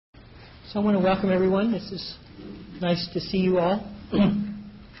So I want to welcome everyone. This is nice to see you all.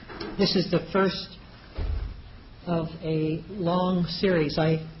 This is the first of a long series.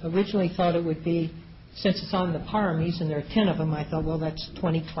 I originally thought it would be, since it's on the Paramis, and there are 10 of them, I thought, well, that's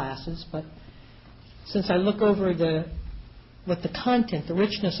 20 classes. But since I look over the content, the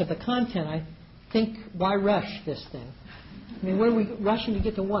richness of the content, I think, why rush this thing? I mean, what are we rushing to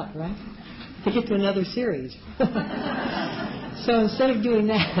get to what, right? To get to another series. So instead of doing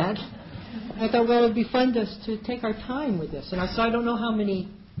that, I thought, well, it would be fun to take our time with this. And so I don't know how many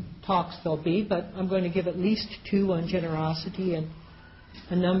talks there'll be, but I'm going to give at least 2 on generosity and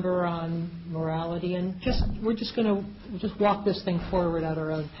a number on morality. And we're just going to walk this thing forward at our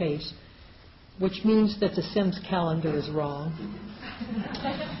own pace, which means that the Sims calendar is wrong,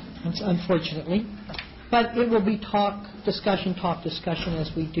 unfortunately. But it will be talk, discussion,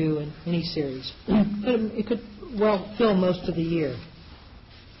 as we do in any series. But it could well fill most of the year.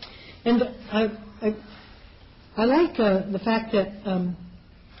 And I like the fact that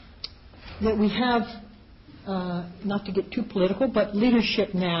we have, not to get too political, but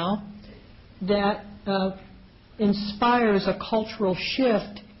leadership now that inspires a cultural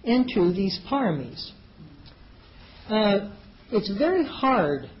shift into these paramis. It's very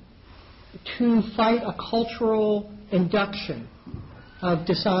hard to fight a cultural induction of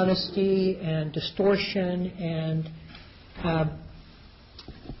dishonesty and distortion and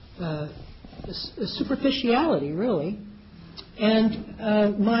superficiality, really. And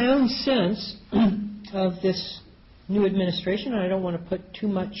my own sense of this new administration, and I don't want to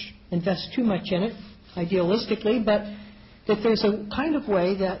invest too much in it idealistically, but that there's a kind of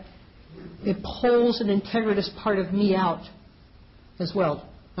way that it pulls an integritous part of me out as well.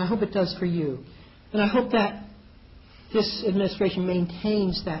 I hope it does for you. And I hope that this administration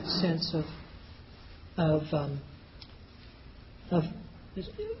maintains that sense of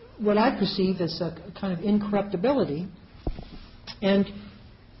what I perceive as a kind of incorruptibility. And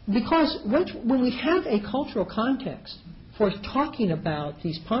because when we have a cultural context for talking about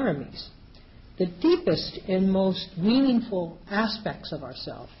these paramis, the deepest and most meaningful aspects of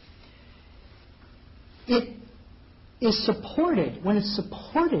ourselves, it is supported, when it's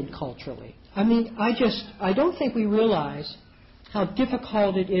supported culturally. I mean, I don't think we realize how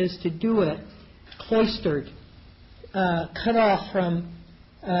difficult it is to do it cloistered, cut off from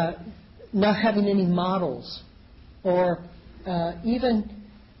not having any models or even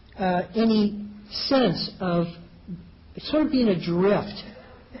any sense of sort of being adrift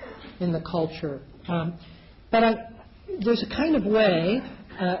in the culture. But there's a kind of way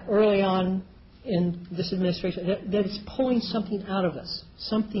early on in this administration that it's pulling something out of us,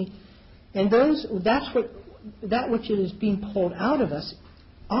 and that which is being pulled out of us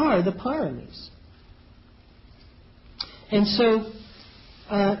are the paramis. And so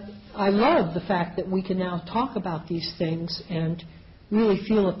I love the fact that we can now talk about these things and really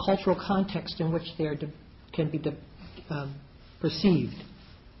feel a cultural context in which they can be perceived.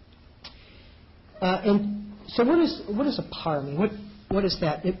 And so what is a parami? What is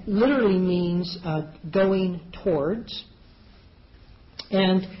that? It literally means going towards.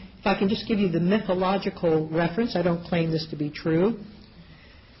 And if I can just give you the mythological reference, I don't claim this to be true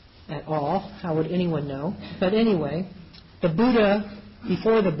at all. How would anyone know? But anyway, the Buddha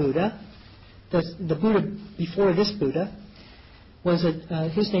before the Buddha, the Buddha before this Buddha,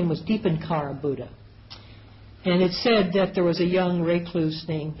 his name was Dipankara Buddha. And it said that there was a young recluse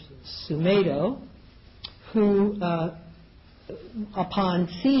named Sumedho who, upon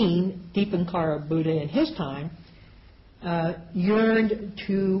seeing Dipankara Buddha in his time, yearned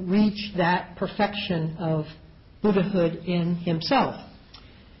to reach that perfection of Buddhahood in himself.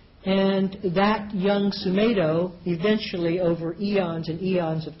 And that young Sumedho eventually, over eons and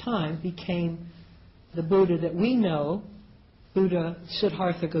eons of time, became the Buddha that we know, Buddha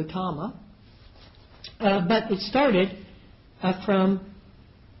Siddhartha Gautama. But it started from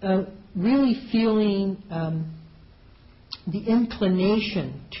really feeling the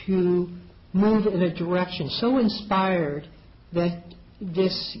inclination to move in a direction so inspired that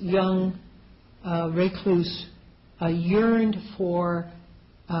this young recluse yearned for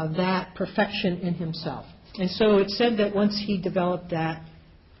that perfection in himself. And so it said that once he developed that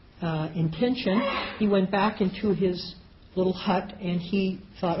intention, he went back into his little hut and he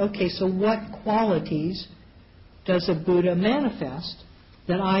thought, okay, so what qualities does a Buddha manifest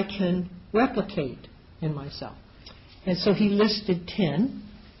that I can replicate in myself? And so he listed 10,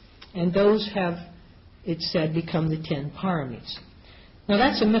 and those have, it said, become the 10 paramis. Now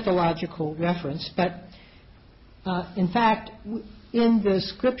that's a mythological reference, but in fact, in the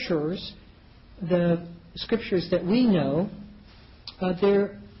scriptures that we know,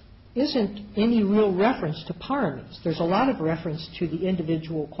 there isn't any real reference to Paramis. There's a lot of reference to the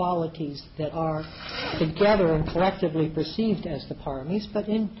individual qualities that are together and collectively perceived as the Paramis, but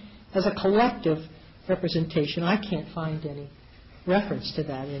as a collective representation, I can't find any reference to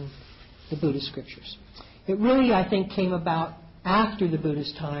that in the Buddhist scriptures. It really, I think, came about after the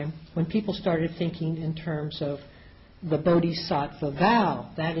Buddha's time when people started thinking in terms of the Bodhisattva vow.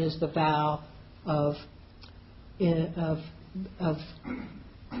 That is the vow of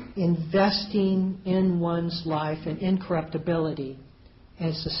investing in one's life in incorruptibility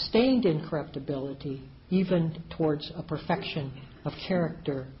and sustained incorruptibility even towards a perfection of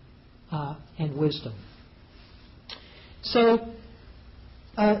character and wisdom. So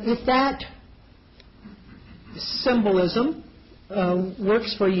if that symbolism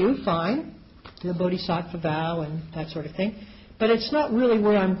works for you, fine, the Bodhisattva vow and that sort of thing, but it's not really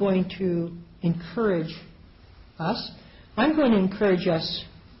where I'm going to encourage us. I'm going to encourage us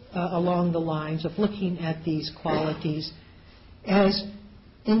along the lines of looking at these qualities as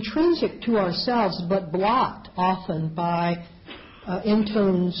intrinsic to ourselves, but blocked often by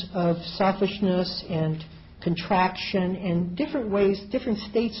intones of selfishness and contraction and different ways, different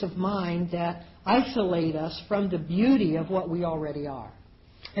states of mind that isolate us from the beauty of what we already are.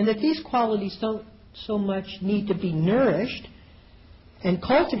 And that these qualities don't so much need to be nourished and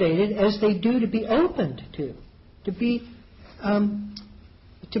cultivated as they do to be opened to be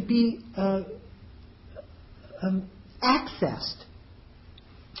accessed.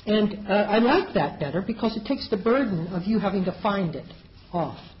 And I like that better because it takes the burden of you having to find it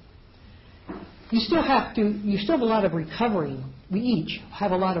off. You still have a lot of recovering. We each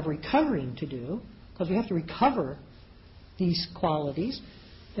have a lot of recovering to do because we have to recover these qualities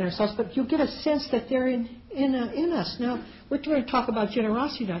in ourselves, but you'll get a sense that they're in us. Now, we're going to talk about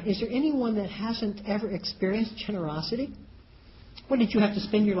generosity now. Is there anyone that hasn't ever experienced generosity? What, did you have to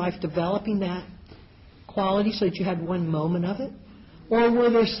spend your life developing that quality so that you had one moment of it? Or were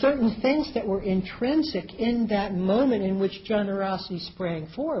there certain things that were intrinsic in that moment in which generosity sprang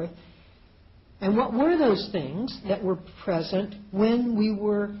forth? And what were those things that were present when we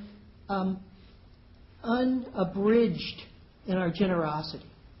were unabridged in our generosity?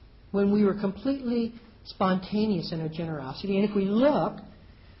 When we were completely spontaneous in our generosity? And if we look,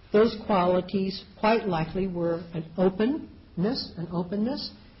 those qualities quite likely were an openness,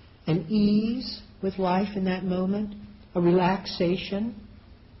 an ease with life in that moment, a relaxation,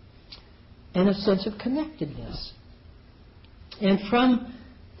 and a sense of connectedness. And from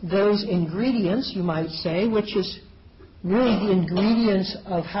those ingredients, you might say, which is really the ingredients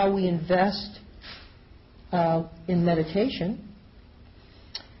of how we invest in meditation,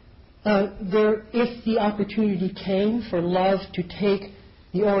 if the opportunity came for love to take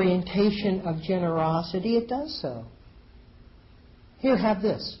the orientation of generosity, it does so. Here, have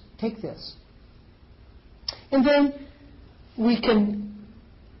this. Take this. And then we can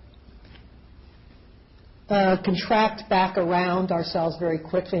contract back around ourselves very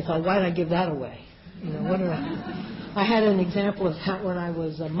quickly and thought, why did I give that away? I had an example of that when I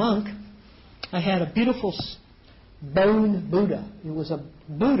was a monk. I had a beautiful bone Buddha. It was a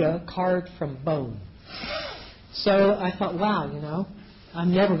Buddha carved from bone. So I thought, wow,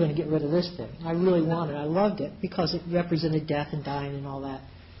 I'm never going to get rid of this thing. I really wanted it. I loved it because it represented death and dying and all that.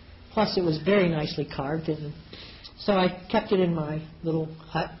 Plus, it was very nicely carved. And so I kept it in my little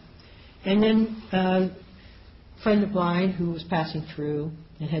hut. And then a friend of mine who was passing through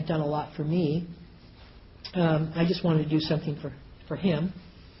and had done a lot for me, I just wanted to do something for him.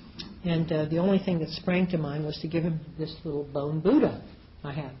 And the only thing that sprang to mind was to give him this little bone Buddha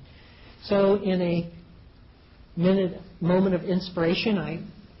I had. So in a moment of inspiration, I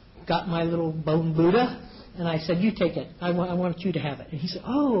got my little bone Buddha, and I said, you take it. I want you to have it. And he said,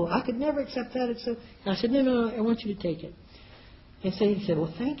 oh, I could never accept that. And I said, no, I want you to take it. And so he said,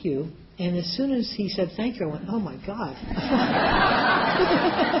 well, thank you. And as soon as he said thank you, I went, oh, my God.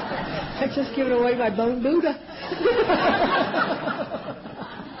 I just given away my bone Buddha.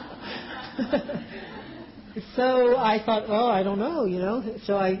 So I thought, oh, I don't know,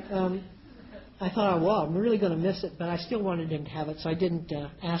 So I thought, oh, well, I'm really going to miss it, but I still wanted him to have it, so I didn't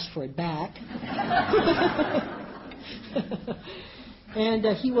ask for it back. And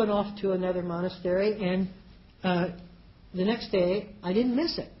he went off to another monastery, and the next day I didn't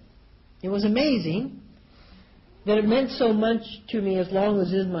miss it. It was amazing that it meant so much to me as long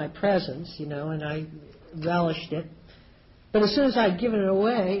as in my presence, and I relished it. But as soon as I'd given it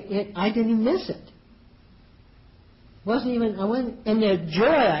away, I didn't even miss it. And the joy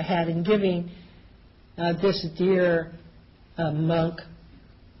I had in giving this dear monk,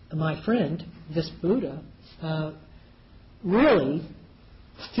 my friend, this Buddha, really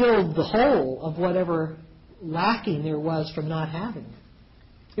filled the hole of whatever lacking there was from not having it.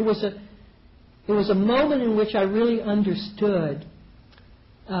 It was a moment in which I really understood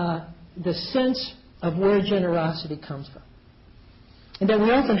the sense of where generosity comes from. And that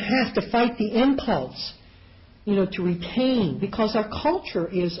we often have to fight the impulse, to retain, because our culture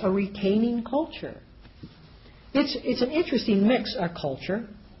is a retaining culture. It's an interesting mix, our culture,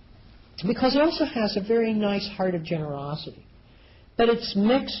 because it also has a very nice heart of generosity. But it's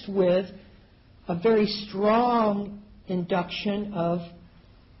mixed with a very strong induction of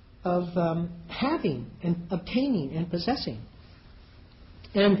having and obtaining and possessing.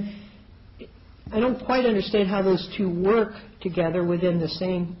 And I don't quite understand how those two work together within the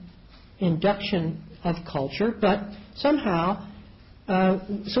same induction of culture, but somehow,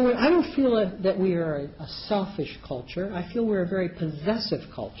 so I don't feel that we are a selfish culture. I feel we're a very possessive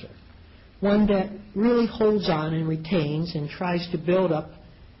culture, one that really holds on and retains and tries to build up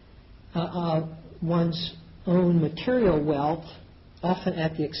one's own material wealth, often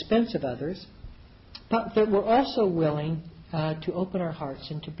at the expense of others, but that we're also willing to open our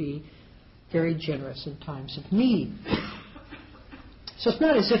hearts and to be very generous in times of need. So it's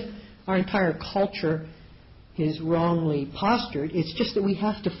not as if our entire culture is wrongly postured. It's just that we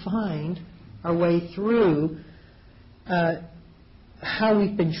have to find our way through how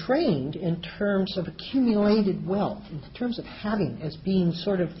we've been trained in terms of accumulated wealth, in terms of having as being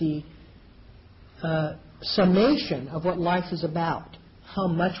sort of the summation of what life is about. How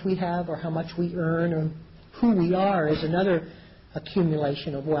much we have or how much we earn or who we are is another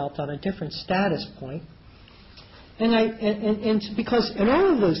accumulation of wealth on a different status point. And because in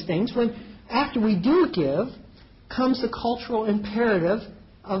all of those things, after we do give, comes the cultural imperative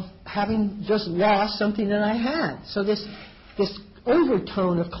of having just lost something that I had. So this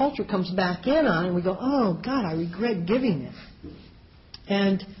overtone of culture comes back in on, and we go, oh God, I regret giving it.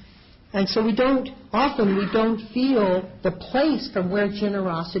 And so we don't feel the place from where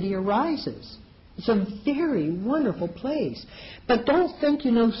generosity arises. It's a very wonderful place. But don't think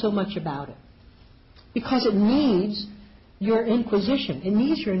you know so much about it. Because it needs your inquisition. It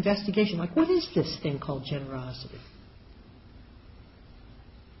needs your investigation. Like, what is this thing called generosity?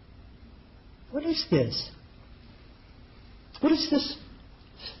 What is this? What is this?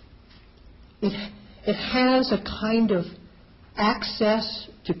 It has a kind of access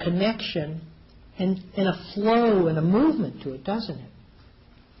to connection and a flow and a movement to it, doesn't it?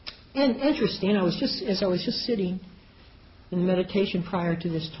 And interesting, as I was just sitting in meditation prior to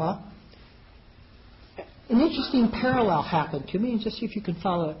this talk, an interesting parallel happened to me, and just see if you can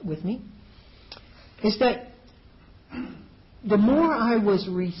follow it with me, is that the more I was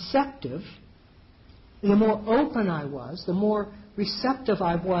receptive, the more open I was, the more receptive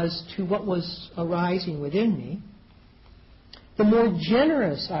I was to what was arising within me, the more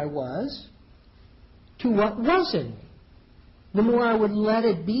generous I was to what was in me. The more I would let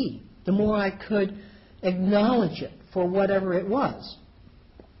it be, the more I could acknowledge it for whatever it was.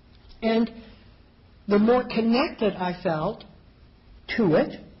 And the more connected I felt to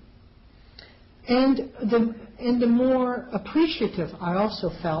it, and the more appreciative I also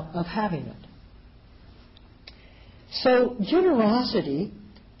felt of having it. So generosity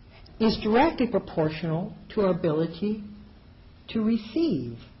is directly proportional to our ability to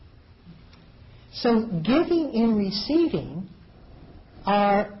receive. So giving and receiving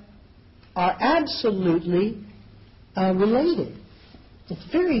are absolutely related.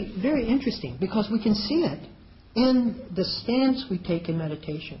 It's very, very interesting because we can see it in the stance we take in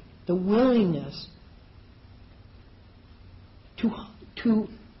meditation, the willingness to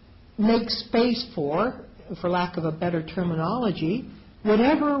make space for lack of a better terminology,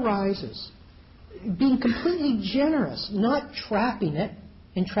 whatever arises. Being completely generous, not trapping it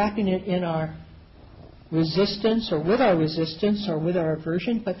in our resistance or with our resistance or with our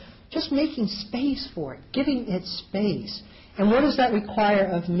aversion, but just making space for it, giving it space. And what does that require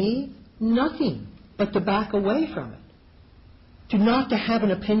of me? Nothing but to back away from it. Not to have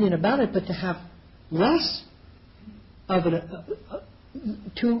an opinion about it, but to have less of it,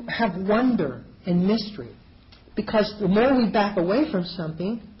 to have wonder and mystery. Because the more we back away from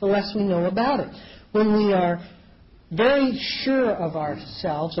something, the less we know about it. When we are very sure of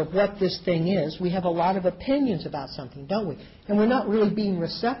ourselves, of what this thing is, we have a lot of opinions about something, don't we? And we're not really being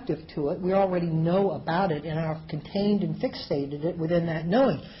receptive to it. We already know about it and are contained and fixated it within that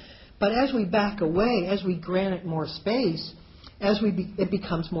knowing. But as we back away, as we grant it more space, it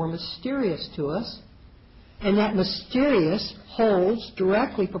becomes more mysterious to us. And that mysterious holds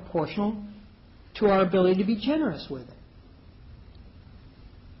directly proportional to our ability to be generous with it.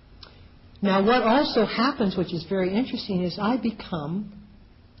 Now, what also happens, which is very interesting, is I become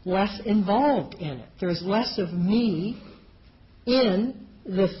less involved in it. There's less of me in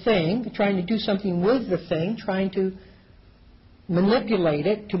the thing, trying to do something with the thing, trying to manipulate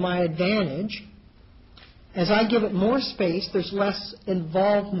it to my advantage. As I give it more space, there's less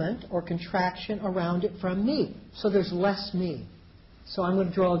involvement or contraction around it from me. So there's less me. So I'm going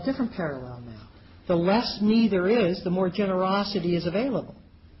to draw a different parallel now. The less me there is, the more generosity is available.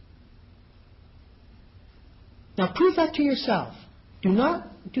 Now prove that to yourself. Do not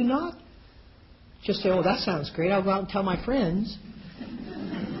just say, oh, that sounds great, I'll go out and tell my friends.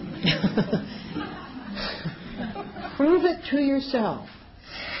 Prove it to yourself.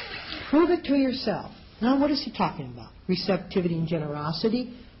 Prove it to yourself. Now, what is he talking about? Receptivity and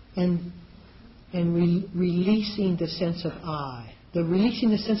generosity, and releasing the sense of I. Releasing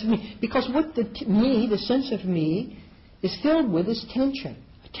the sense of me. Because what the sense of me, is filled with is tension.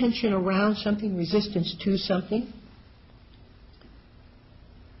 Tension around something, resistance to something.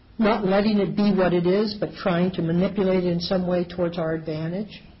 Not letting it be what it is, but trying to manipulate it in some way towards our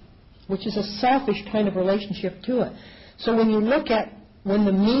advantage, which is a selfish kind of relationship to it. So when you look at when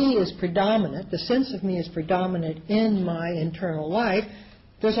the me is predominant, the sense of me is predominant in my internal life,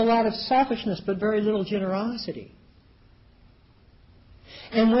 there's a lot of selfishness but very little generosity.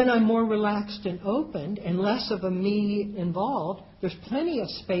 And when I'm more relaxed and opened and less of a me involved, there's plenty of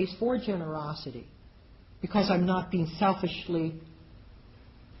space for generosity because I'm not being selfishly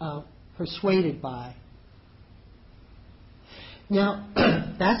persuaded by. Now,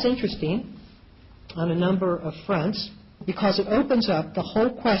 that's interesting on a number of fronts, because it opens up the whole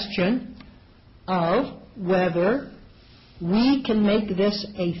question of whether we can make this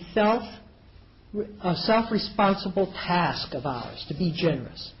a self-responsible task of ours to be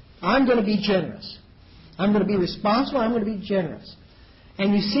generous. I'm going to be generous. I'm going to be responsible. I'm going to be generous.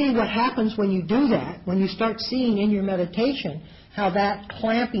 And you see what happens when you do that, when you start seeing in your meditation how that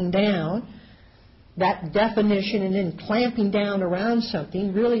clamping down, that definition and then clamping down around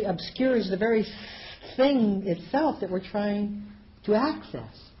something really obscures the very thing itself that we're trying to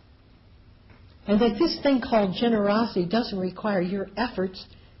access. And that this thing called generosity doesn't require your efforts.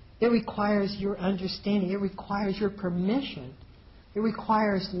 It requires your understanding. It requires your permission. It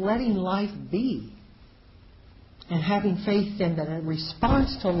requires letting life be and having faith in that a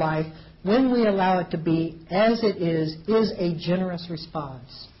response to life, when we allow it to be as it is a generous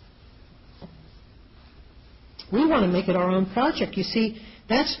response. We want to make it our own project. You see,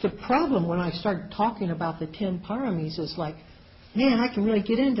 that's the problem when I start talking about the 10 Paramis. Is like, man, I can really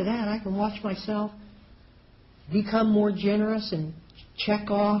get into that. I can watch myself become more generous and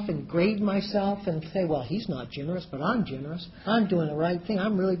check off and grade myself and say, well, he's not generous, but I'm generous. I'm doing the right thing.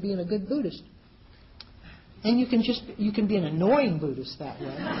 I'm really being a good Buddhist. And you can be an annoying Buddhist that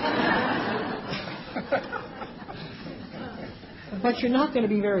way. But you're not going to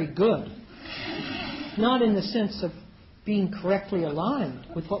be very good. Not in the sense of being correctly aligned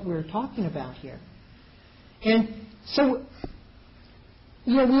with what we're talking about here. And so,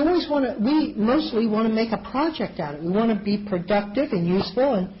 we mostly want to make a project out of it. We want to be productive and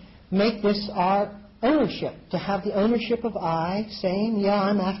useful and make this our ownership, to have the ownership of I, saying, yeah,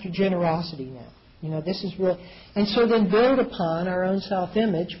 I'm after generosity now. This is real. And so then build upon our own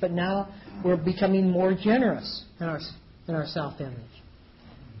self-image, but now we're becoming more generous in our self-image.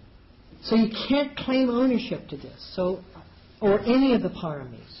 So you can't claim ownership to this, or any of the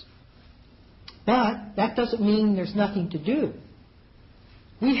paramis. But that doesn't mean there's nothing to do.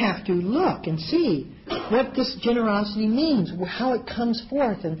 We have to look and see what this generosity means, how it comes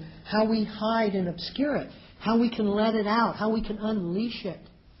forth, and how we hide and obscure it, how we can let it out, how we can unleash it.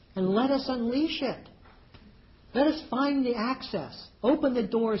 And let us unleash it. Let us find the access. Open the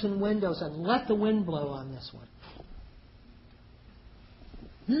doors and windows and let the wind blow on this one.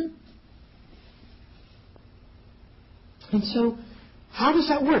 And so, how does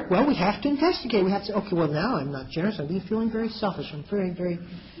that work? Well, we have to investigate. We have to say, okay, well, now I'm not generous. I'm feeling very selfish. I'm very, very...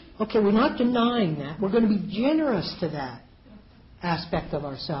 Okay, we're not denying that. We're going to be generous to that aspect of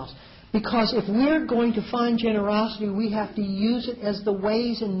ourselves. Because if we're going to find generosity, we have to use it as the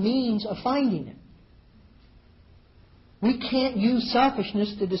ways and means of finding it. We can't use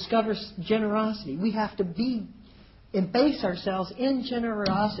selfishness to discover generosity. We have to embase ourselves in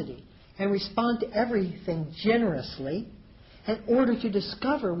generosity and respond to everything generously in order to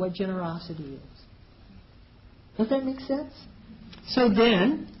discover what generosity is. Does that make sense? So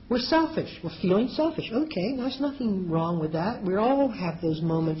then, we're selfish. We're feeling selfish. Okay, there's nothing wrong with that. We all have those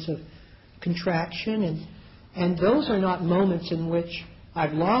moments of contraction, and those are not moments in which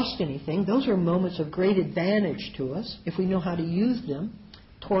I've lost anything. Those are moments of great advantage to us if we know how to use them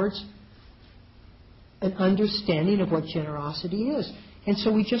towards an understanding of what generosity is. And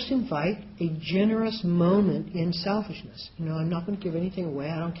so we just invite a generous moment in selfishness. I'm not going to give anything away.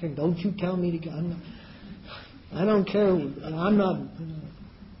 I don't care. Don't you tell me to go. I don't care. I'm not.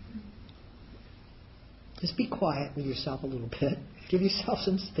 Just be quiet with yourself a little bit. Give yourself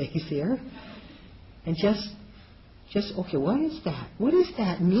some space here. And just okay, what is that? What is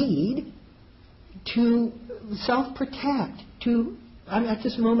that need to self-protect? At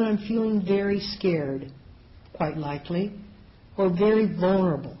this moment I'm feeling very scared, quite likely, or very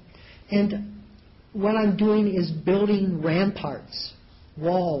vulnerable. And what I'm doing is building ramparts,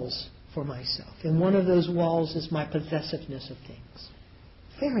 walls for myself. And one of those walls is my possessiveness of things.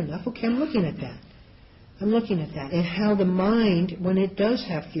 Fair enough. Okay, I'm looking at that. And how the mind, when it does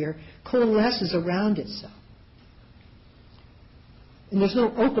have fear, coalesces around itself. And there's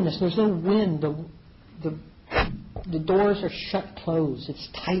no openness, there's no wind. The doors are shut closed. It's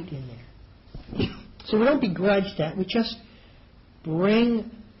tight in there. So we don't begrudge that. We just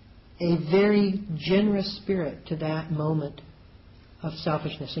bring a very generous spirit to that moment of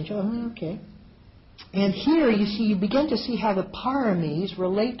selfishness. And okay. And here you begin to see how the paramis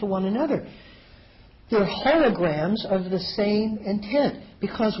relate to one another. They're holograms of the same intent.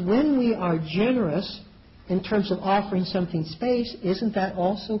 Because when we are generous in terms of offering something space, isn't that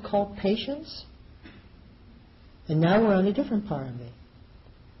also called patience? And now we're on a different parami.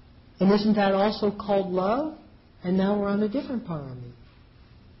 And isn't that also called love? And now we're on a different parami.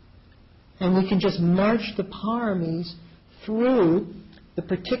 And we can just march the paramis through the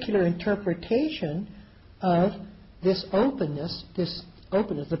particular interpretation of this openness,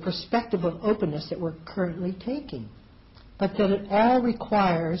 the perspective of openness that we're currently taking. But that it all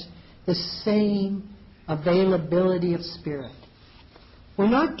requires the same availability of spirit. We're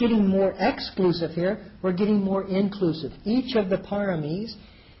not getting more exclusive here, we're getting more inclusive. Each of the paramis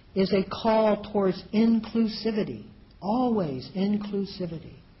is a call towards inclusivity. Always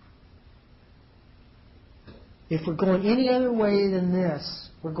inclusivity. If we're going any other way than this,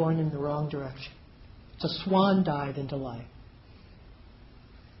 we're going in the wrong direction. It's a swan dive into life.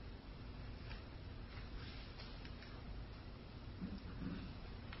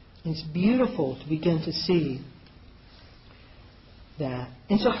 It's beautiful to begin to see that.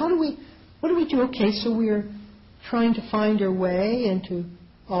 And so what do we do? Okay, so we're trying to find our way into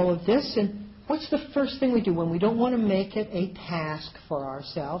all of this. And what's the first thing we do when we don't want to make it a task for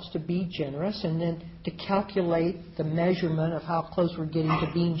ourselves to be generous and then to calculate the measurement of how close we're getting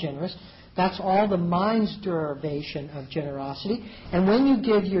to being generous? That's all the mind's derivation of generosity. And when you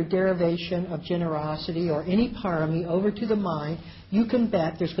give your derivation of generosity or any parami over to the mind, you can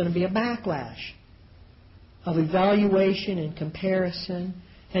bet there's going to be a backlash of evaluation and comparison.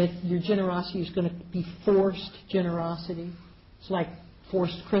 And if your generosity is going to be forced generosity, it's like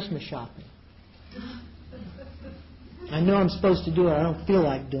forced Christmas shopping. I know I'm supposed to do it. I don't feel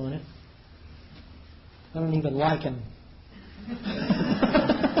like doing it. I don't even like him.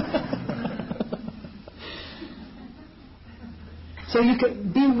 So you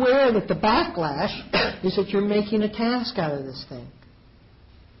can beware that the backlash is that you're making a task out of this thing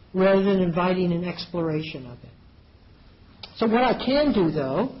rather than inviting an exploration of it. So what I can do,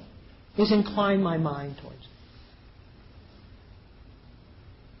 though, is incline my mind towards it.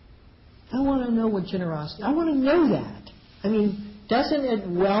 I want to know what generosity, I want to know that. I mean, doesn't it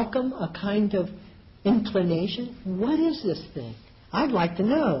welcome a kind of inclination? What is this thing? I'd like to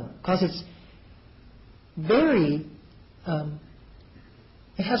know, because it's very...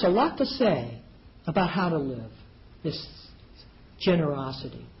 it has a lot to say about how to live, this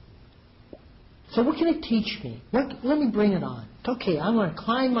generosity. So what can it teach me? Let me bring it on. Okay, I want to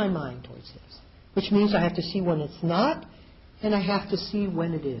incline my mind towards this, which means I have to see when it's not, and I have to see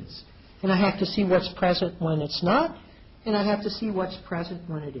when it is. And I have to see what's present when it's not, and I have to see what's present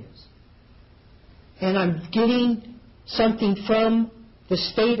when it is. And I'm getting something from the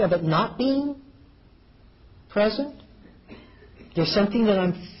state of it not being present. There's something that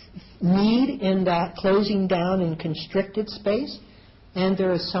I need in that closing down and constricted space, and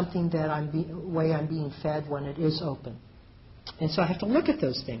there is something that I'm being fed when it is open. And so I have to look at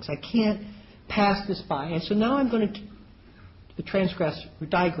those things. I can't pass this by. And so now I'm going to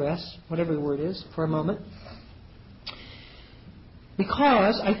digress, whatever the word is, for a moment,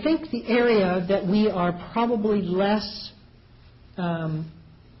 because I think the area that we are probably less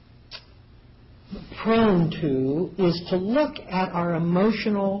prone to is to look at our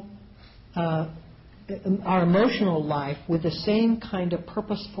emotional life with the same kind of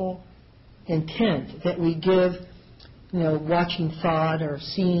purposeful intent that we give, watching thought or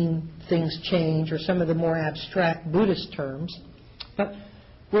seeing things change or some of the more abstract Buddhist terms. But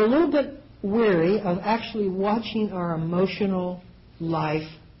we're a little bit weary of actually watching our emotional life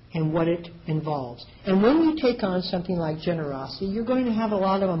and what it involves. And when you take on something like generosity, you're going to have a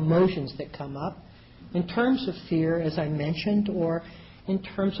lot of emotions that come up in terms of fear, as I mentioned, or in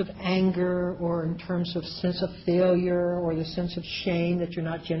terms of anger, or in terms of sense of failure, or the sense of shame that you're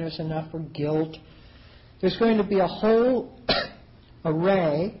not generous enough, or guilt. There's going to be a whole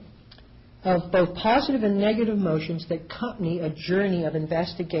array of both positive and negative emotions that accompany a journey of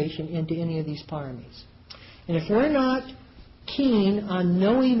investigation into any of these paramis. And if we're not keen on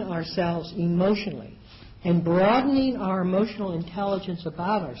knowing ourselves emotionally and broadening our emotional intelligence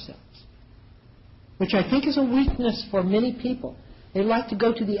about ourselves, which I think is a weakness for many people. They like to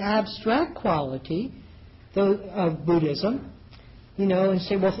go to the abstract quality of Buddhism, and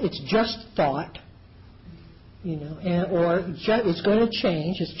say, well, it's just thought, or it's going to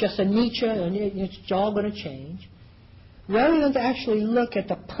change. It's just a Nietzsche, and it's all going to change. Rather than to actually look at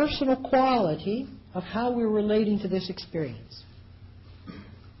the personal quality of how we're relating to this experience.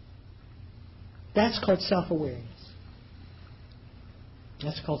 That's called self-awareness.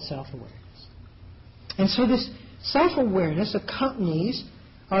 That's called self-awareness. And so this self-awareness accompanies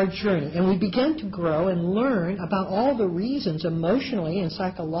our journey, and we begin to grow and learn about all the reasons emotionally and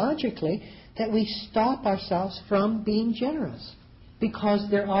psychologically that we stop ourselves from being generous, because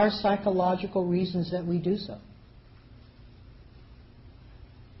there are psychological reasons that we do so.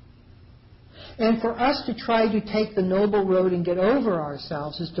 And for us to try to take the noble road and get over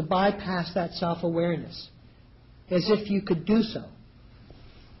ourselves is to bypass that self-awareness, as if you could do so,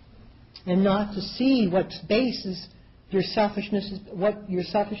 and not to see what your selfishness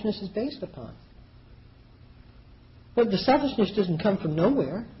is based upon. But the selfishness doesn't come from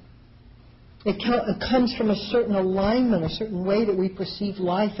nowhere. It comes from a certain alignment, a certain way that we perceive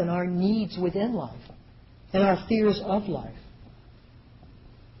life and our needs within life, and our fears of life,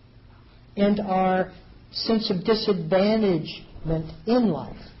 and our sense of disadvantagement in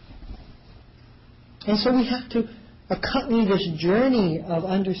life. And so we have to accompany this journey of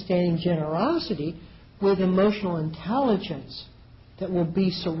understanding generosity with emotional intelligence that will be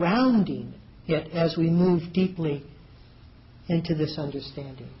surrounding it as we move deeply into this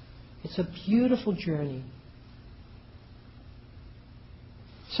understanding. It's a beautiful journey.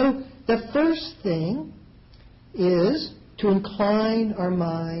 So the first thing is to incline our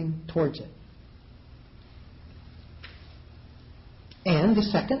mind towards it. And the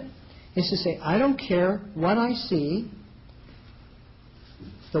second is to say, I don't care what I see,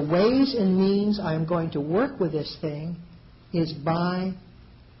 the ways and means I'm going to work with this thing is by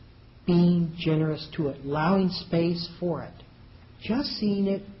being generous to it, allowing space for it. Just seeing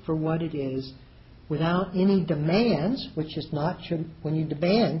it for what it is without any demands, which is not, when you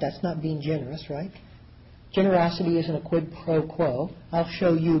demand, that's not being generous, right? Generosity isn't a quid pro quo. I'll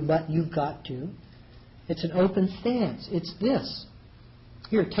show you, but you've got to. It's an open stance. It's this.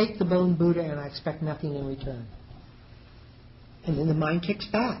 Here, take the bone Buddha and I expect nothing in return. And then the mind kicks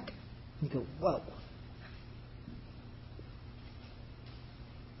back. You go, whoa.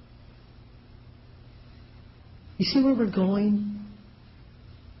 You see where we're going?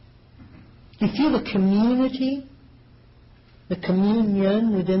 You feel the community, the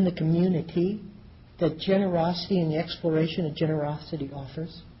communion within the community that generosity and the exploration of generosity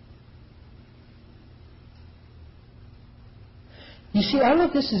offers? You see, all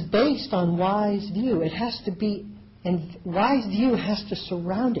of this is based on wise view. It has to be, and wise view has to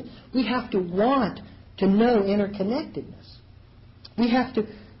surround it. We have to want to know interconnectedness. We have to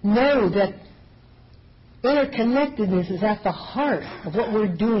know that interconnectedness is at the heart of what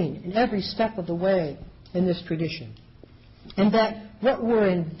we're doing in every step of the way in this tradition. And that what we're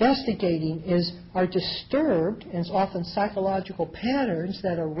investigating are disturbed and often psychological patterns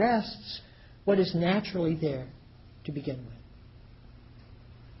that arrests what is naturally there to begin with.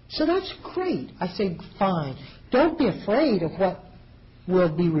 So that's great. I say, fine. Don't be afraid of what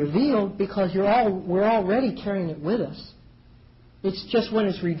will be revealed, because we're already carrying it with us. It's just when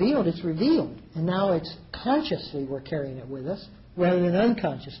it's revealed. And now it's consciously we're carrying it with us rather than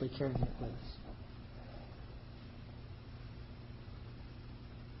unconsciously carrying it with us.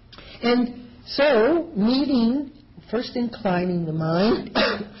 And so, first inclining the mind,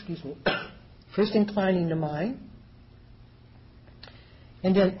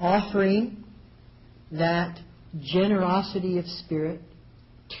 and then offering that generosity of spirit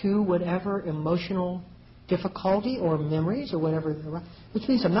to whatever emotional difficulty or memories or whatever, which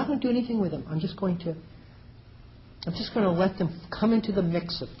means I'm not going to do anything with them. I'm just going to let them come into the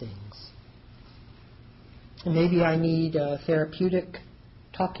mix of things. And maybe I need therapeutic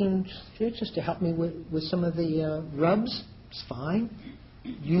talking just to help me with some of the rubs. It's fine.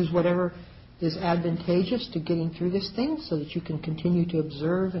 Use whatever is advantageous to getting through this thing so that you can continue to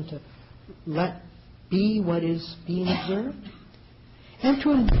observe and to let be what is being observed. And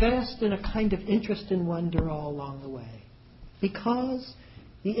to invest in a kind of interest and wonder all along the way. Because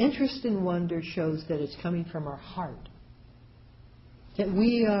the interest and wonder shows that it's coming from our heart. That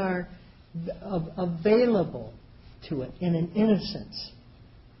we are available to it in an innocence,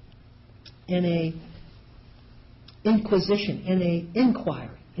 in a inquisition, in a inquiry,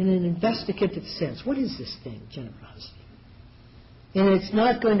 in an investigative sense. What is this thing, generosity? And it's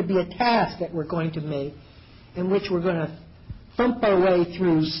not going to be a task that we're going to make in which we're going to thump our way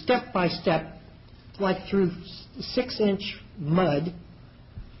through step by step, like through 6-inch mud,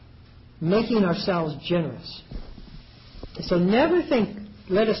 making ourselves generous. So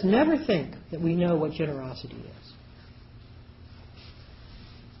let us never think that we know what generosity is.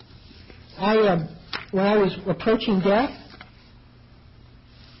 When I was approaching death,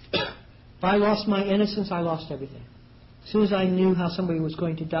 if I lost my innocence, I lost everything. As soon as I knew how somebody was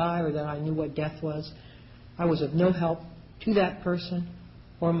going to die or that I knew what death was, I was of no help to that person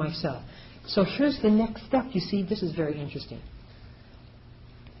or myself. So here's the next step. You see, this is very interesting.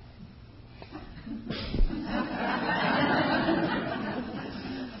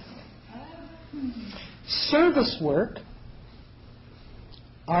 Service work,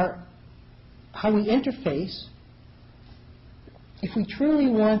 how we interface, if we truly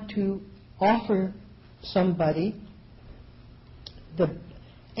want to offer somebody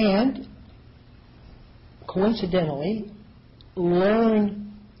and coincidentally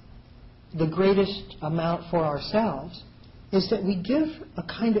learn the greatest amount for ourselves, is that we give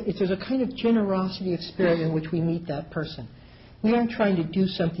there's a kind of generosity of spirit in which we meet that person. We aren't trying to do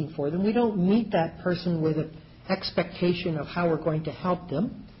something for them. We don't meet that person with an expectation of how we're going to help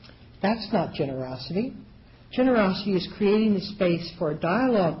them. That's not generosity. Generosity is creating the space for a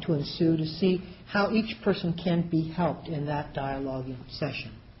dialogue to ensue to see how each person can be helped in that dialoguing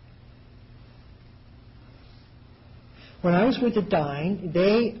session. When I was with the dying,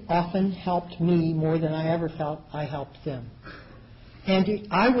 they often helped me more than I ever felt I helped them. And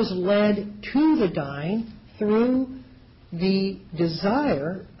I was led to the dying through the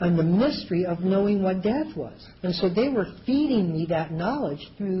desire and the mystery of knowing what death was. And so they were feeding me that knowledge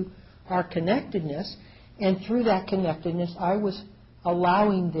through our connectedness, and through that connectedness I was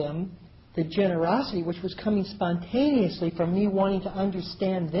allowing them the generosity which was coming spontaneously from me wanting to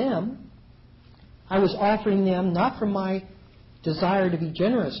understand them. I was offering them not from my desire to be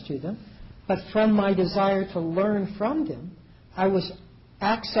generous to them, but from my desire to learn from them. I was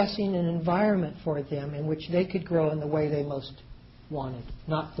accessing an environment for them in which they could grow in the way they most wanted,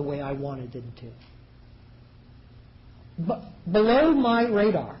 not the way I wanted them to. But below my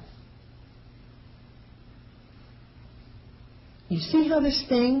radar, you see how this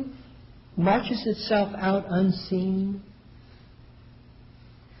thing marches itself out unseen?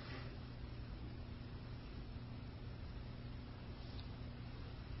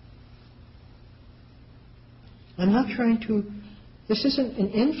 I'm not trying to, this isn't an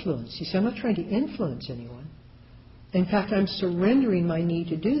influence. You see, I'm not trying to influence anyone. In fact, I'm surrendering my need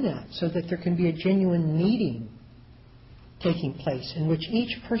to do that so that there can be a genuine meeting taking place in which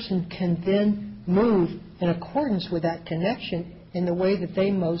each person can then move in accordance with that connection in the way that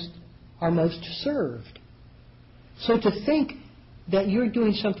they are most served. So to think that you're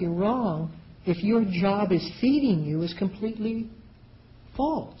doing something wrong if your job is feeding you is completely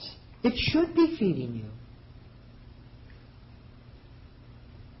false. It should be feeding you.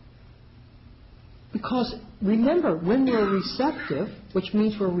 Because remember, when we're receptive, which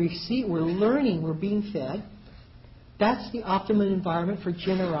means we're learning, we're being fed, that's the optimum environment for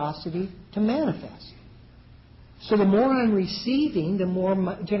generosity to manifest. So the more I'm receiving, the more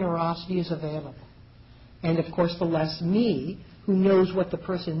generosity is available. And of course, the less me, who knows what the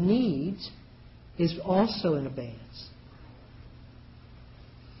person needs, is also in abeyance.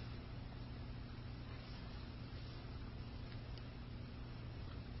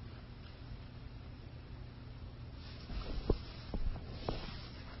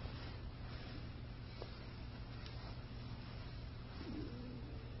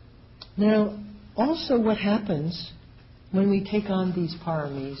 Now, also what happens when we take on these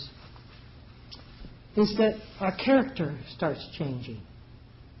paramis is that our character starts changing.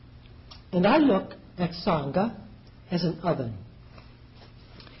 And I look at Sangha as an oven,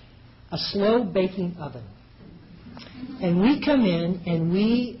 a slow baking oven. And we come in and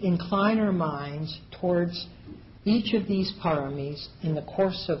we incline our minds towards each of these paramis in the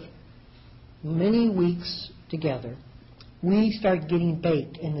course of many weeks together. We start getting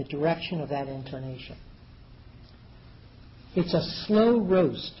baked in the direction of that inclination. It's a slow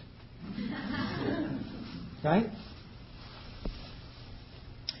roast Right?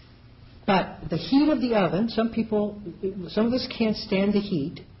 But the heat of the oven, some of us can't stand the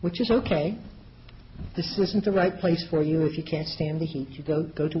heat, which is okay. This isn't the right place for you if you can't stand the heat. You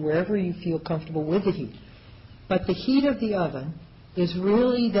go to wherever you feel comfortable with the heat. But the heat of the oven is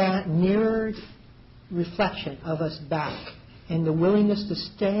really that mirrored reflection of us back, and the willingness to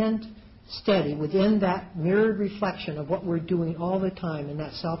stand steady within that mirrored reflection of what we're doing all the time, and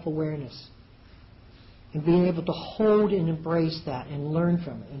that self-awareness. And being able to hold and embrace that and learn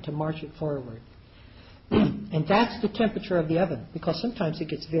from it and to march it forward. And that's the temperature of the oven, because sometimes it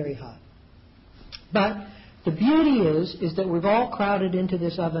gets very hot. But the beauty is that we've all crowded into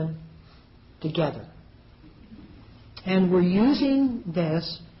this oven together. And we're using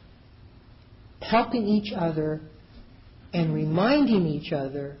this, helping each other and reminding each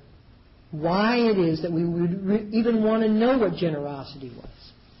other why it is that we would even want to know what generosity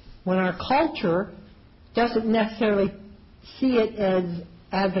was. When our culture doesn't necessarily see it as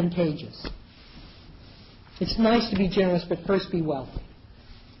advantageous. It's nice to be generous, but first be wealthy.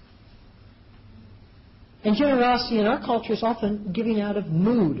 And generosity in our culture is often giving out of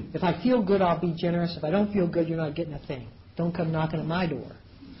mood. If I feel good, I'll be generous. If I don't feel good, you're not getting a thing. Don't come knocking at my door.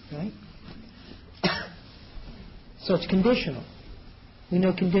 Right? So it's conditional. We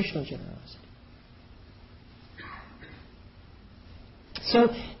know conditional generosity. So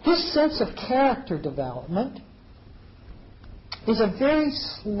this sense of character development is a very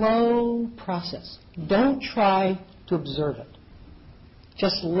slow process. Don't try to observe it.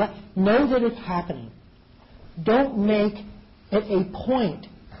 Just know that it's happening. Don't make it a point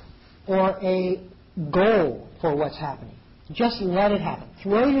or a goal for what's happening. Just let it happen.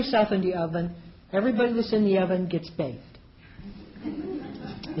 Throw yourself in the oven. Everybody that's in the oven gets baked.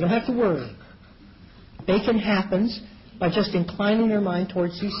 You don't have to worry. Baking happens by just inclining your mind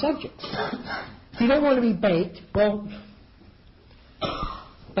towards these subjects. If you don't want to be baked, well,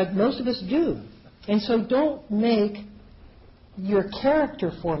 but most of us do. And so don't make your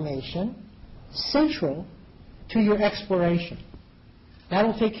character formation central to your exploration.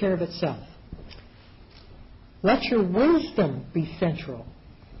 That'll take care of itself. Let your wisdom be central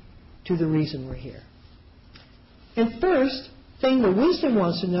to the reason we're here. And first thing the wisdom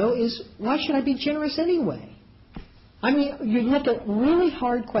wants to know is, why should I be generous anyway? I mean, you look at really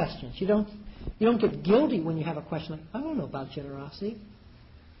hard questions. You don't get guilty when you have a question like, I don't know about generosity.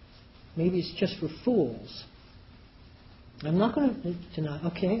 Maybe it's just for fools. I'm not going to not.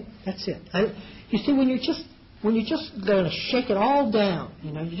 Okay, that's it. You see, when you're just going to shake it all down,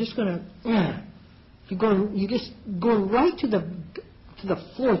 you're just going to, you're just going right to the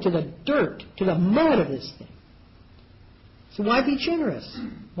floor, to the dirt, to the mud of this thing. So why be generous?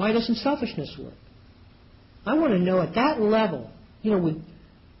 Why doesn't selfishness work? I want to know at that level, with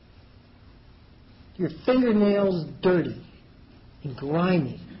your fingernails dirty and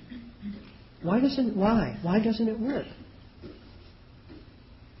grimy, why doesn't it work?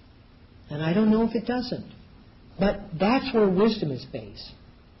 And I don't know if it doesn't. But that's where wisdom is based.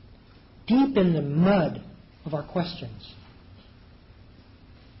 Deep in the mud of our questions.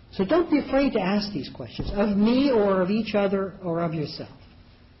 So don't be afraid to ask these questions of me or of each other or of yourself.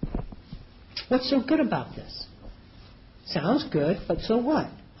 What's so good about this? Sounds good, but so what?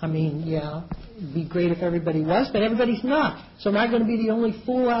 I mean, yeah, it'd be great if everybody was, but everybody's not. So am I going to be the only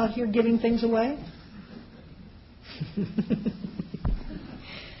fool out here giving things away?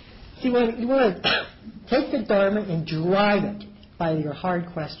 See, you want to take the Dharma and drive it by your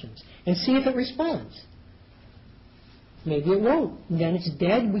hard questions and see if it responds. Maybe it won't. And then it's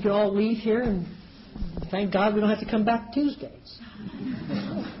dead. We can all leave here, and thank God we don't have to come back Tuesdays.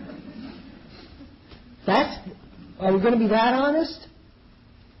 Are we going to be that honest?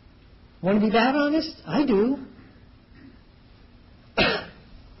 Want to be that honest? I do.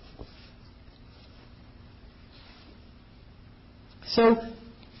 So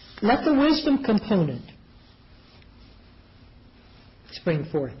let the wisdom component spring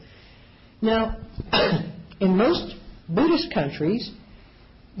forth. Now, in most Buddhist countries,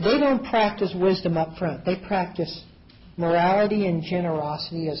 they don't practice wisdom up front. They practice morality and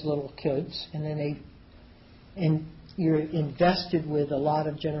generosity as little kids, and then you're invested with a lot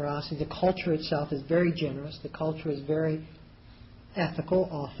of generosity. The culture itself is very generous. The culture is very ethical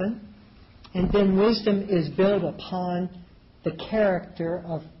often. And then wisdom is built upon the character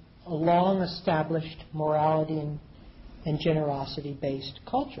of a long-established morality and generosity-based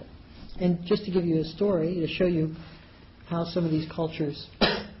culture. And just to give you a story, to show you how some of these cultures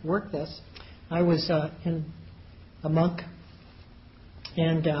work this, I was a monk,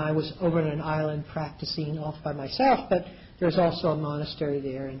 and I was over on an island practicing off by myself, but there's also a monastery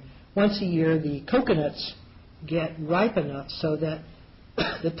there, and once a year the coconuts get ripe enough so that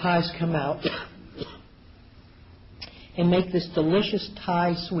the Thais come out and make this delicious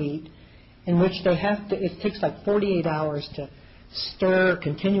Thai sweet in which they have to, it takes like 48 hours to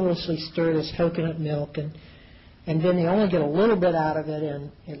continuously stir this coconut milk, and then they only get a little bit out of it,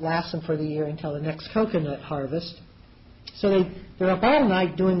 and it lasts them for the year until the next coconut harvest. So they're up all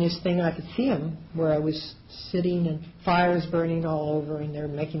night doing this thing, and I could see them where I was sitting and fires burning all over, and they're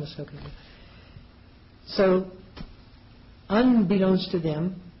making this coconut milk. So, unbeknownst to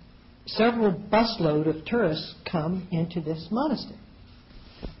them, several busload of tourists come into this monastery.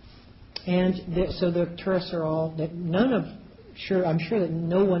 And so the tourists are all, I'm sure that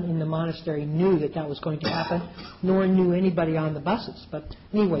no one in the monastery knew that was going to happen, nor knew anybody on the buses. But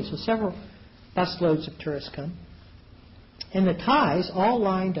anyway, so several busloads of tourists come. And the Thais all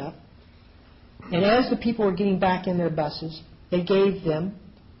lined up, and as the people were getting back in their buses, they gave them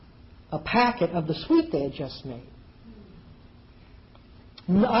a packet of the sweet they had just made.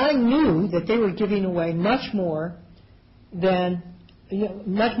 I knew that they were giving away much more than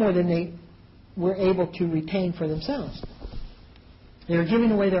they were able to retain for themselves. They were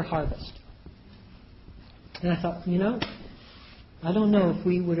giving away their harvest. And I thought, I don't know if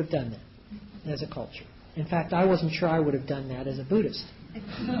we would have done that as a culture. In fact, I wasn't sure I would have done that as a Buddhist.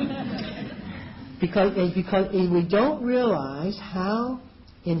 because we don't realize how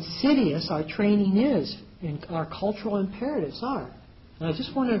insidious our training is and our cultural imperatives are. And I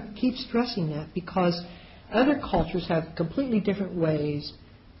just want to keep stressing that because other cultures have completely different ways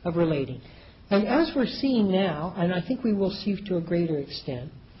of relating. And as we're seeing now, and I think we will see to a greater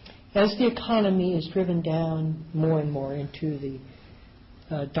extent, as the economy is driven down more and more into the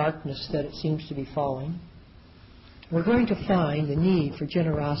darkness that it seems to be falling, we're going to find the need for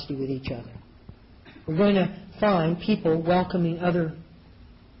generosity with each other. We're going to find people welcoming other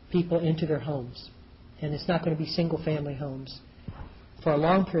people into their homes. And it's not going to be single-family homes for a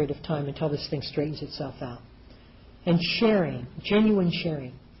long period of time until this thing straightens itself out. And sharing, genuine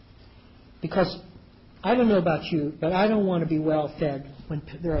sharing. Because I don't know about you, but I don't want to be well fed when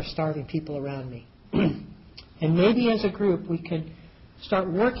there are starving people around me. And maybe as a group we can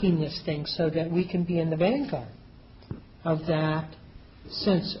start working this thing so that we can be in the vanguard of that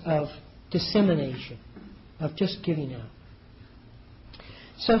sense of dissemination, of just giving out.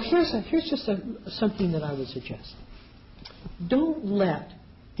 So here's just something that I would suggest. Don't let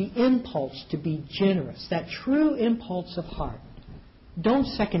the impulse to be generous, that true impulse of heart, don't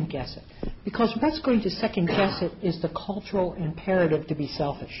second guess it. Because what's going to second guess it is the cultural imperative to be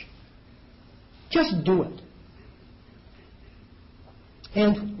selfish. Just do it.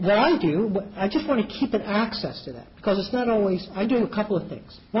 And what I do, I just want to keep an access to that. Because it's not always, I do a couple of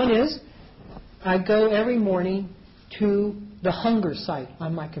things. One is, I go every morning to the hunger site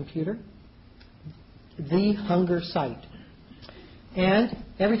on my computer. The hunger site. And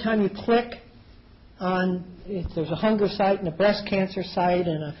every time you click on, if there's a hunger site and a breast cancer site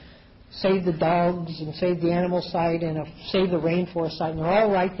and a Save the Dogs and Save the Animal site and a Save the Rainforest site, and they're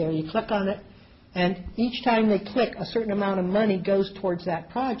all right there. You click on it, and each time they click, a certain amount of money goes towards that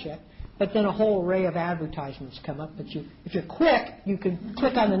project, but then a whole array of advertisements come up. But if you're quick, you can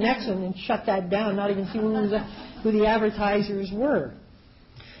click on the next one and shut that down, not even see who the advertisers were.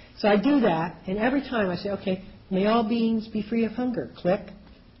 So I do that, and every time I say, okay, may all beings be free of hunger. Click.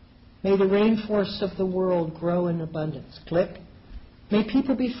 May the rainforests of the world grow in abundance. Click. May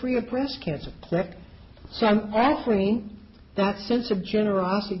people be free of breast cancer. Click. So I'm offering that sense of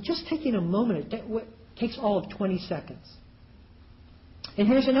generosity, just taking a moment. It takes all of 20 seconds. And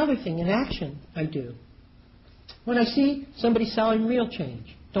here's another thing, an action I do. When I see somebody selling real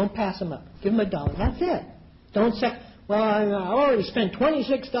change, don't pass them up. Give them $1. That's it. Don't say, well, I already spent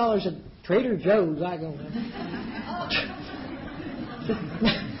 $26 at Trader Joe's. I don't know.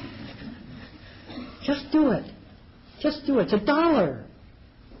 Just do it. Just do it. It's $1.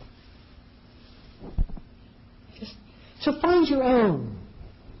 So find your own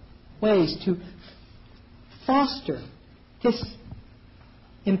ways to foster this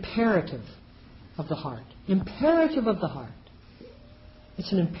imperative of the heart. Imperative of the heart.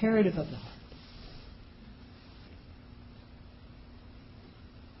 It's an imperative of the heart.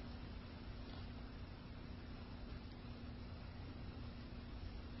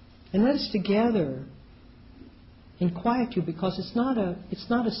 And let us together in quietude, because it's not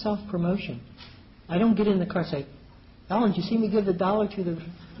a self-promotion. I don't get in the car and say, Alan, did you see me give the $1 to the...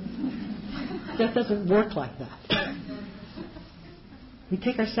 That doesn't work like that. We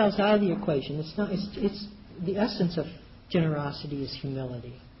take ourselves out of the equation. It's the essence of generosity is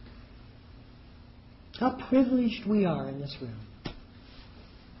humility. How privileged we are in this room.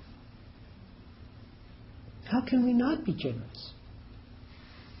 how can we not be generous?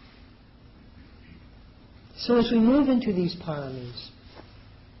 So as we move into these paramis,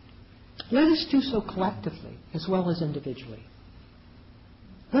 let us do so collectively as well as individually.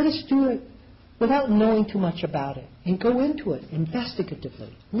 Let us do it without knowing too much about it, and go into it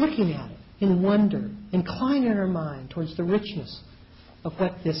investigatively, looking at it in wonder, inclining our mind towards the richness of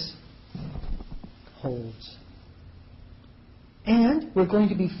what this holds. And we're going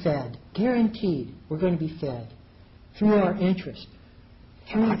to be fed, guaranteed we're going to be fed through our interest,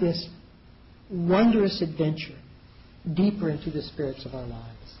 through this wondrous adventure deeper into the spirits of our lives.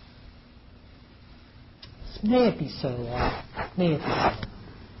 May it be so, Lord. May it be so.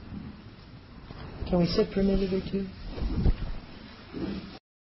 Can we sit for a minute or two?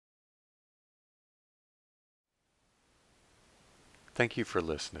 Thank you for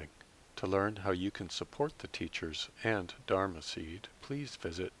listening. To learn how you can support the teachers and Dharma Seed, please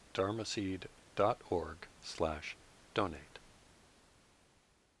visit dharmaseed.org/donate.